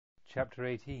Chapter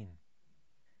 18.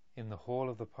 In the Hall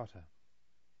of the Potter.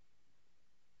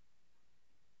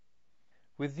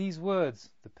 With these words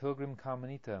the Pilgrim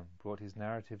Kamanita brought his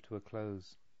narrative to a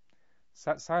close,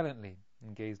 sat silently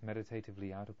and gazed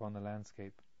meditatively out upon the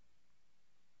landscape.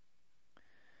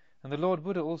 And the Lord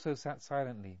Buddha also sat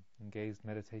silently and gazed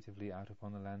meditatively out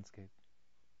upon the landscape.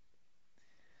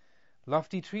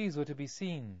 Lofty trees were to be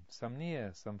seen, some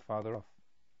near, some farther off,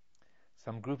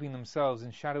 some grouping themselves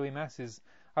in shadowy masses,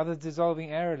 others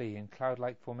dissolving airily in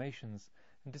cloud-like formations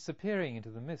and disappearing into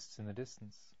the mists in the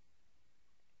distance.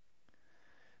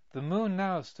 The moon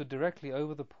now stood directly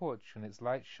over the porch, and its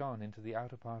light shone into the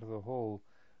outer part of the hall,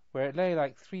 where it lay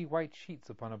like 3 white sheets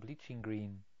upon a bleaching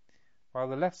green, while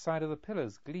the left side of the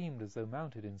pillars gleamed as though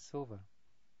mounted in silver.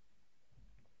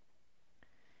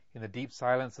 In the deep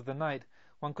silence of the night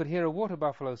one could hear a water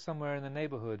buffalo somewhere in the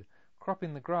neighborhood,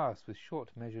 cropping the grass with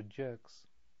short measured jerks.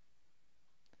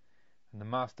 And the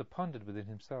master pondered within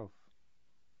himself.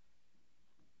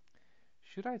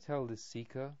 Should I tell this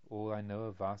seeker all I know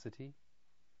of Vasiti?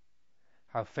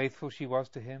 How faithful she was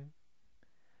to him?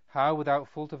 How, without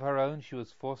fault of her own, she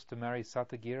was forced to marry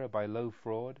Satagira by low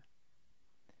fraud?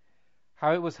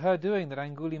 How it was her doing that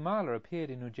Angulimala appeared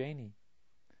in Ujjaini?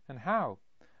 And how,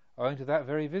 owing to that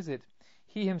very visit,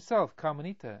 he himself,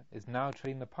 Kamanita, is now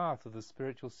treading the path of the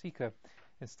spiritual seeker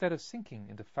instead of sinking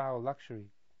into foul luxury?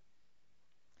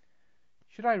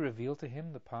 Should I reveal to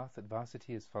him the path that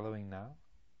Vasiti is following now?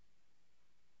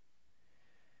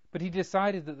 But he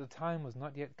decided that the time was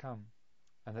not yet come,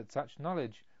 and that such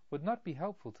knowledge would not be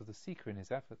helpful to the seeker in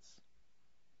his efforts.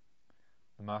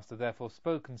 The master therefore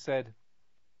spoke and said,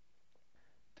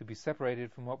 "To be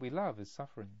separated from what we love is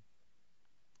suffering.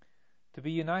 To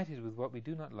be united with what we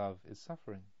do not love is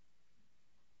suffering."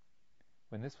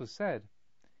 When this was said,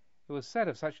 it was said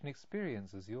of such an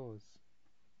experience as yours.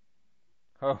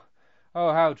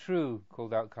 Oh, how true!"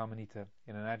 called out Kamanita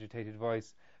in an agitated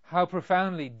voice. "How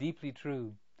profoundly, deeply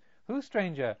true! Who,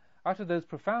 stranger, uttered those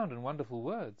profound and wonderful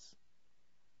words?"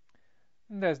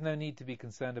 "There's no need to be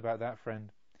concerned about that,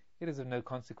 friend. It is of no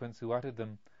consequence who uttered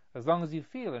them, as long as you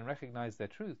feel and recognize their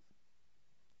truth."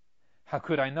 "How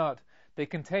could I not? They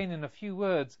contain in a few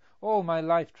words all my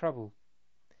life trouble.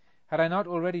 Had I not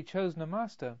already chosen a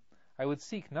master, I would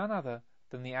seek none other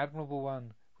than the admirable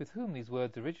one with whom these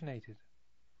words originated."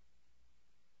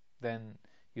 "Then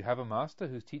you have a master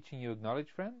whose teaching you acknowledge,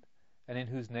 friend, and in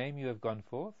whose name you have gone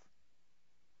forth?"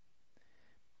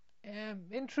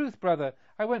 "In truth, brother,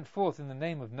 I went forth in the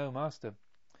name of no master.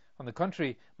 On the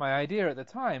contrary, my idea at the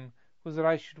time was that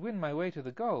I should win my way to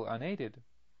the goal unaided.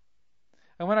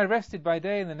 And when I rested by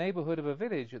day in the neighborhood of a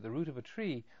village, at the root of a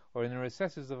tree, or in the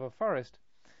recesses of a forest,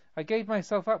 I gave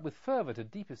myself up with fervor to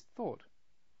deepest thought,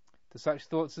 to such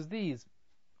thoughts as these: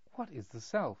 what is the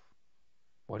self?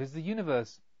 What is the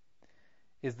universe?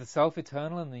 Is the self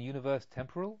eternal and the universe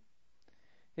temporal?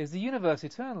 Is the universe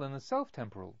eternal and the self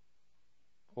temporal?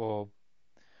 Or,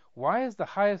 why has the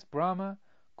highest Brahma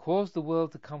caused the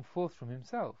world to come forth from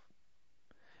himself?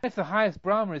 If the highest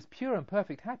Brahma is pure and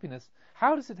perfect happiness,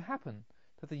 how does it happen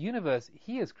that the universe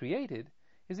he has created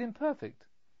is imperfect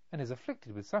and is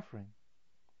afflicted with suffering?"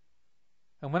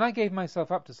 And when I gave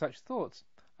myself up to such thoughts,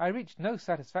 I reached no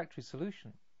satisfactory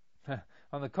solution.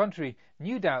 On the contrary,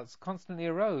 new doubts constantly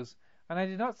arose, and I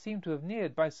did not seem to have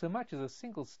neared by so much as a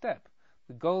single step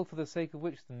the goal for the sake of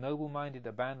which the noble-minded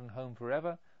abandon home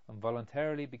forever and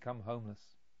voluntarily become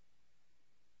homeless.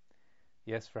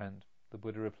 "Yes, friend," the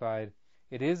Buddha replied,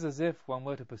 "it is as if one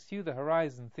were to pursue the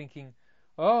horizon, thinking,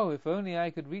 'Oh, if only I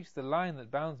could reach the line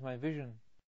that bounds my vision.'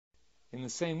 In the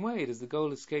same way does the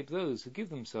goal escape those who give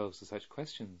themselves to such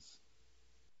questions."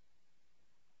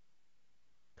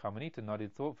 Kamanita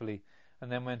nodded thoughtfully,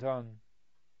 and then went on.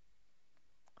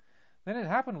 "Then it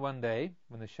happened one day,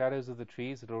 when the shadows of the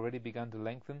trees had already begun to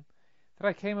lengthen, that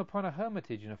I came upon a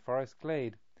hermitage in a forest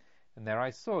glade, and there I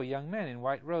saw young men in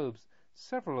white robes,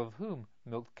 several of whom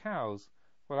milked cows,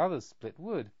 while others split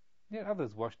wood, yet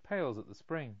others washed pails at the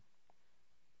spring.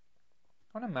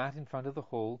 On a mat in front of the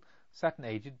hall sat an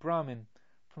aged Brahmin,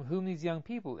 from whom these young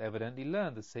people evidently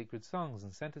learned the sacred songs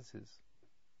and sentences.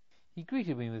 He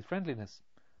greeted me with friendliness,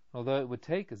 and although it would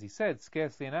take, as he said,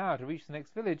 scarcely an hour to reach the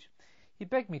next village, he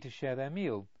begged me to share their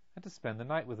meal, and to spend the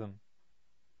night with them.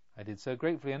 I did so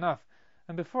gratefully enough,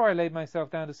 and before I laid myself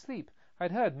down to sleep, I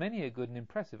had heard many a good and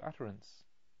impressive utterance.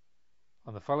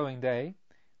 On the following day,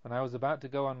 when I was about to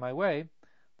go on my way,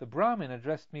 the Brahmin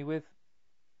addressed me with,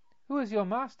 'Who is your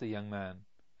master, young man,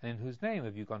 and in whose name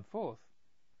have you gone forth?'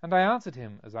 And I answered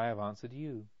him as I have answered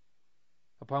you.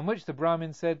 Upon which the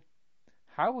Brahmin said,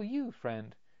 'How will you,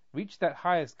 friend, reach that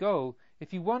highest goal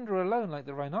if you wander alone like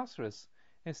the rhinoceros,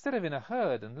 instead of in a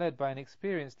herd and led by an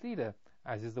experienced leader,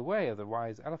 as is the way of the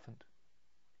wise elephant.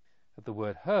 At the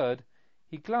word herd,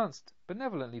 he glanced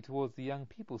benevolently towards the young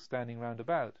people standing round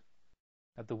about.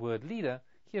 At the word leader,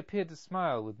 he appeared to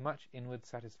smile with much inward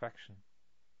satisfaction.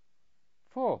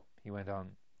 "For," he went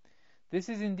on, "this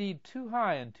is indeed too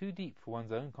high and too deep for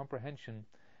one's own comprehension,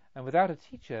 and without a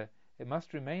teacher it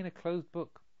must remain a closed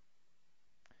book.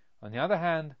 On the other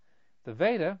hand, the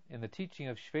Veda, in the teaching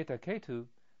of Shvetaketu,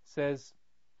 says,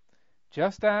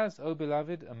 'Just as, O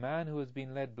beloved, a man who has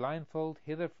been led blindfold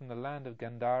hither from the land of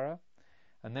Gandhara,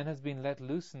 and then has been let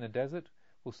loose in the desert,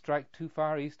 will strike too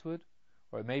far eastward,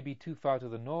 or it may be too far to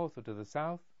the north or to the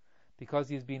south, because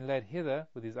he has been led hither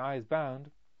with his eyes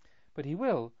bound, but he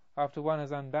will, after one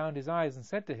has unbound his eyes and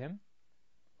said to him,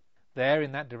 "There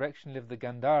in that direction live the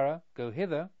Gandhara, go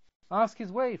hither," ask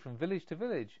his way from village to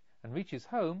village, and reach his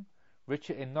home,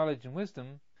 richer in knowledge and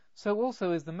wisdom, so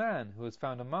also is the man who has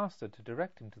found a master to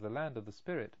direct him to the land of the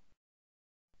spirit.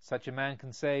 Such a man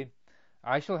can say,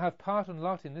 I shall have part and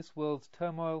lot in this world's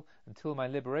turmoil until my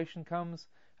liberation comes,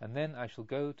 and then I shall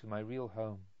go to my real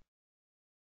home."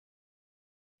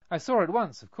 I saw at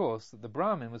once, of course, that the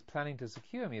Brahmin was planning to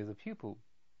secure me as a pupil.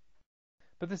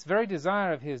 But this very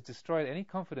desire of his destroyed any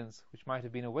confidence which might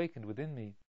have been awakened within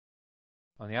me.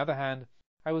 On the other hand,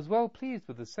 I was well pleased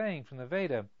with the saying from the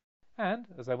Veda, and,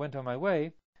 as I went on my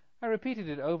way, I repeated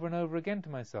it over and over again to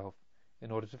myself, in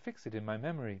order to fix it in my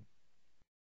memory.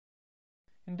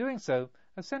 In doing so,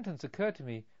 a sentence occurred to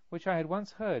me which I had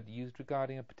once heard used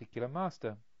regarding a particular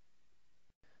master.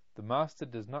 The master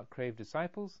does not crave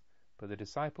disciples, but the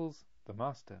disciples the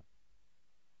master.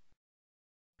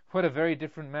 What a very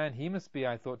different man he must be,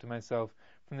 I thought to myself,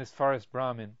 from this forest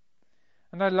Brahmin,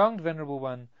 and I longed, Venerable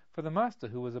One, for the master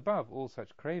who was above all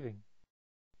such craving.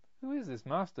 Who is this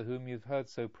master whom you have heard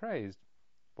so praised?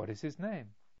 What is his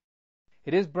name?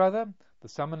 It is, brother, the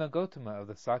Samana Gotama of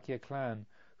the Sakya clan,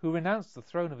 who renounced the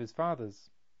throne of his fathers.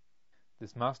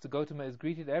 This master Gotama is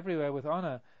greeted everywhere with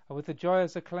honor and with the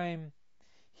joyous acclaim,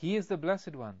 "He is the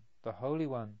Blessed One, the Holy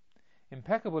One,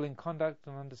 impeccable in conduct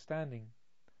and understanding,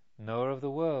 knower of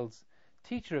the worlds,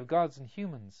 teacher of gods and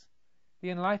humans, the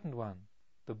Enlightened One,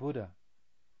 the Buddha."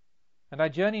 And I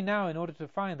journey now in order to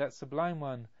find that Sublime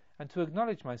One and to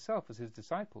acknowledge myself as his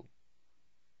disciple.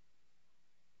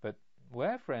 But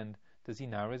where, friend, does he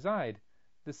now reside,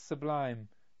 this sublime,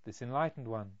 this enlightened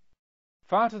one?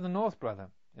 Far to the north,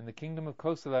 brother, in the kingdom of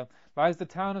Kosala, lies the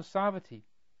town of Savatthi.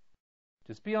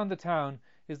 Just beyond the town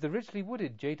is the richly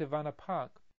wooded Jetavana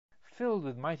Park, filled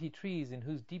with mighty trees in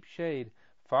whose deep shade,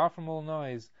 far from all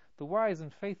noise, the wise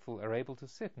and faithful are able to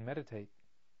sit and meditate.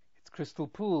 Its crystal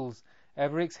pools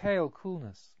ever exhale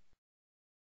coolness,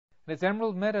 and its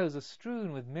emerald meadows are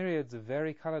strewn with myriads of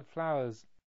vari-coloured flowers.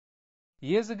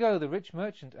 Years ago the rich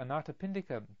merchant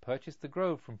Anathapindika purchased the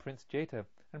grove from Prince Jeta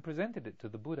and presented it to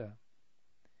the Buddha.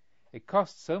 It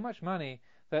cost so much money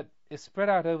that, if spread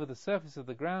out over the surface of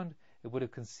the ground, it would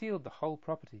have concealed the whole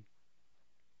property.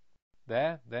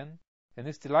 There, then, in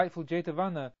this delightful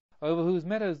Jetavana, over whose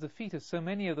meadows the feet of so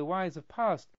many of the wise have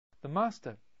passed, the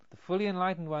Master, the fully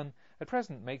enlightened one, at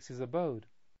present makes his abode.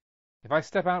 If I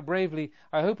step out bravely,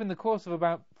 I hope in the course of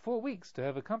about 4 weeks to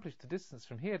have accomplished the distance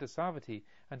from here to Savatthi,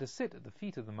 and to sit at the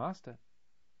feet of the Master.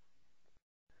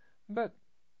 But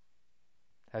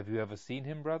have you ever seen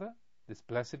him, brother, this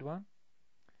Blessed One?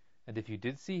 And if you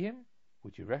did see him,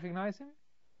 would you recognize him?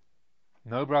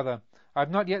 No, brother, I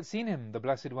have not yet seen him, the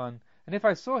Blessed One, and if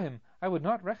I saw him, I would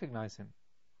not recognize him.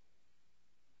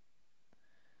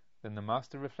 Then the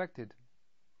Master reflected.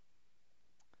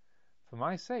 For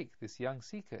my sake, this young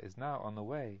seeker is now on the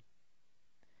way.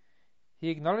 He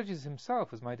acknowledges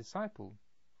himself as my disciple.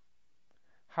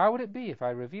 How would it be if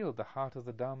I revealed the heart of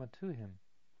the Dharma to him?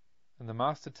 And the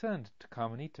Master turned to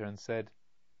Kamanita and said,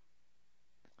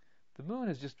 The moon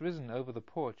has just risen over the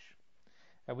porch,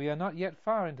 and we are not yet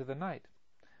far into the night,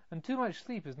 and too much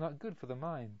sleep is not good for the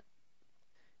mind.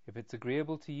 If it's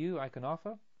agreeable to you, I can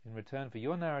offer, in return for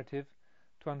your narrative,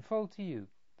 to unfold to you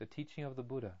the teaching of the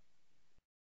Buddha.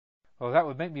 Oh, that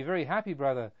would make me very happy,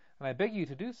 brother, and I beg you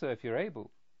to do so if you're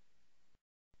able.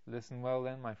 Listen well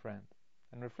then, my friend,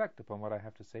 and reflect upon what I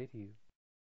have to say to you.